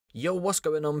Yo, what's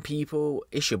going on people?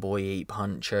 It's your boy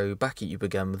Huncho, back at you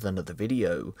again with another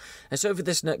video. And so for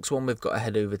this next one we've got to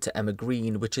head over to Emmer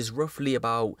Green, which is roughly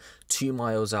about 2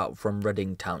 miles out from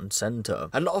Reading town centre.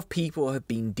 A lot of people have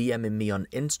been DMing me on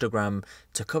Instagram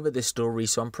to cover this story,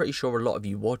 so I'm pretty sure a lot of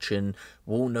you watching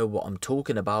will know what I'm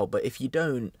talking about, but if you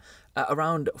don't, at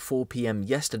around 4 PM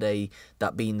yesterday,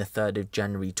 that being the 3rd of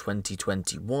January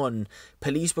 2021,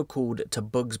 police were called to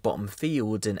Bugs Bottom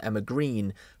Fields in Emmer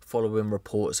Green following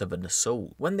reports of an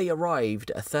assault. When they arrived,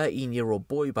 a 13-year-old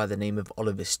boy by the name of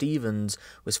Oliver Stevens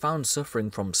was found suffering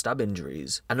from stab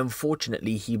injuries, and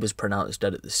unfortunately he was pronounced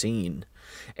dead at the scene.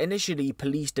 Initially,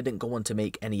 police didn't go on to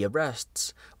make any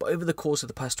arrests, but over the course of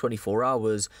the past 24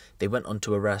 hours, they went on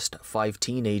to arrest 5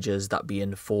 teenagers, that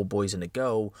being 4 boys and a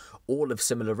girl, all of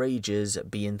similar ages,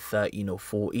 being 13 or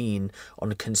 14,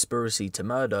 on a conspiracy to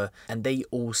murder, and they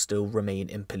all still remain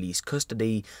in police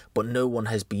custody, but no one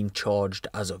has been charged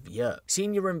as of yet.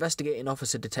 Senior Investigating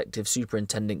Officer Detective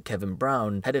Superintendent Kevin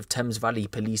Brown, head of Thames Valley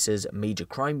Police's Major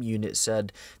Crime Unit,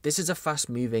 said, "This is a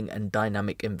fast-moving and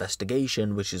dynamic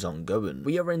investigation which is ongoing.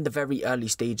 We are in the very early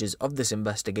stages of this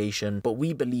investigation, but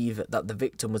we believe that the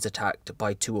victim was attacked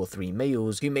by 2 or 3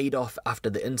 males who made off after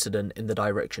the incident in the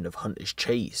direction of Hunter's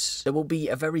Chase. There will be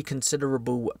a very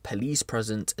considerable police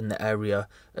presence in the area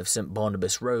of St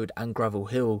Barnabas Road and Gravel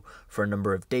Hill for a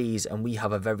number of days, and we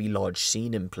have a very large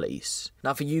scene in place."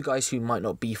 Now, for you guys who might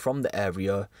not be from the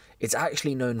area, it's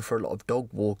actually known for a lot of dog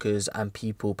walkers and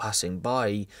people passing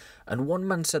by, and one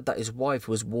man said that his wife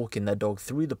was walking their dog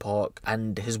through the park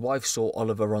and his wife saw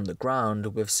Oliver on the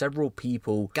ground with several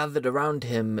people gathered around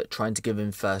him trying to give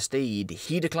him first aid.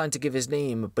 He declined to give his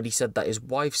name, but he said that his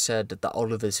wife said that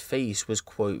Oliver's face was,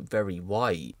 quote, very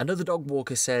white. Another dog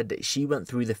walker said she went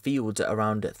through the fields at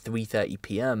around 3:30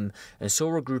 PM and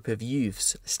saw a group of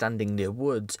youths standing near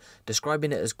woods,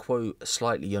 describing it as, quote,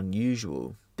 slightly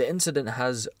unusual. The incident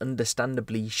has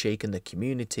understandably shaken the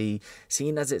community,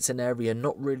 seeing as it's an area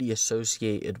not really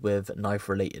associated with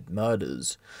knife-related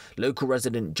murders. Local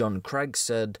resident John Craig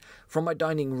said, "From my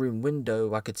dining room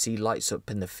window I could see lights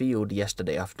up in the field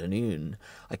yesterday afternoon.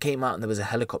 I came out and there was a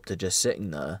helicopter just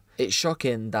sitting there. It's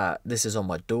shocking that this is on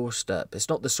my doorstep. It's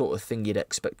not the sort of thing you'd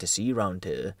expect to see around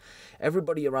here.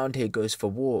 Everybody around here goes for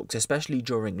walks, especially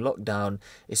during lockdown.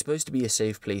 It's supposed to be a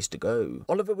safe place to go."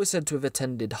 Oliver was said to have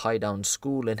attended Highdown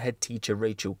School, and head teacher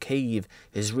Rachel Cave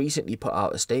has recently put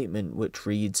out a statement which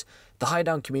reads, "The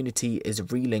Highdown community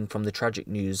is reeling from the tragic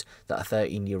news that a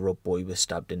 13-year-old boy was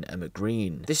stabbed in Emmer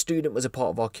Green. This student was a part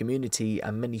of our community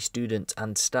and many students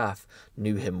and staff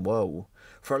knew him well.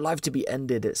 For a life to be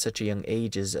ended at such a young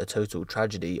age is a total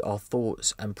tragedy. Our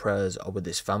thoughts and prayers are with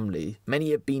his family.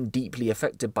 Many have been deeply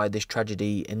affected by this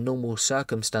tragedy. In normal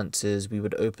circumstances, we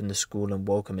would open the school and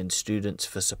welcome in students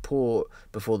for support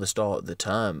before the start of the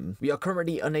term. We are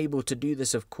currently unable to do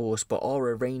this, of course, but are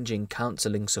arranging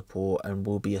counselling support and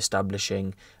will be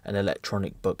establishing an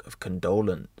electronic book of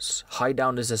condolence.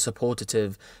 Highdown is a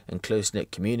supportive and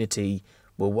close-knit community.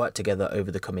 We'll work together over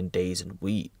the coming days and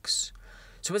weeks."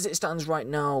 So as it stands right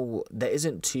now, there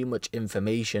isn't too much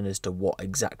information as to what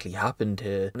exactly happened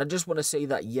here. And I just want to say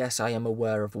that yes, I am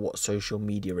aware of what social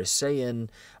media is saying,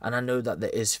 and I know that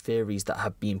there is theories that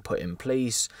have been put in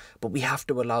place, but we have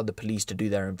to allow the police to do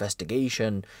their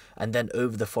investigation, and then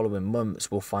over the following months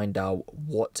we'll find out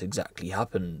what exactly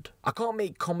happened. I can't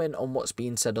make comment on what's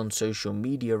being said on social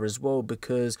media as well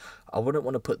because I wouldn't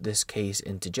want to put this case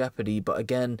into jeopardy, but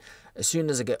again, as soon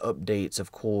as I get updates,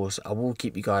 of course, I will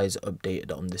keep you guys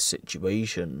updated on this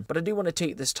situation. But I do want to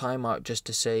take this time out just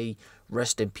to say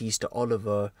rest in peace to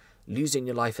Oliver. Losing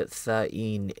your life at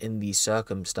 13 in these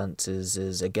circumstances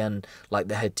is, again, like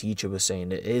the head teacher was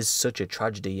saying, it is such a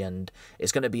tragedy, and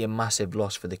it's going to be a massive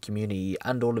loss for the community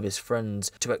and all of his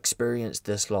friends to experience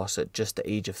this loss at just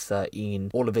the age of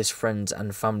 13. All of his friends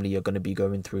and family are going to be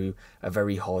going through a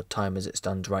very hard time as it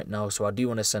stands right now, so I do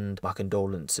want to send my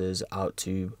condolences out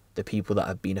to the people that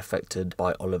have been affected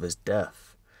by Oliver's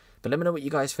death. But let me know what you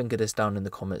guys think of this down in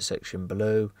the comment section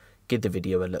below. Give the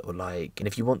video a little like, and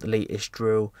if you want the latest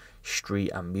drill, street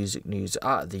and music news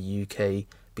out of the UK,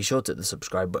 be sure to hit the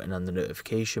subscribe button and the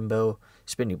notification bell.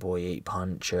 It's been your boy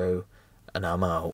Huncho, and I'm out.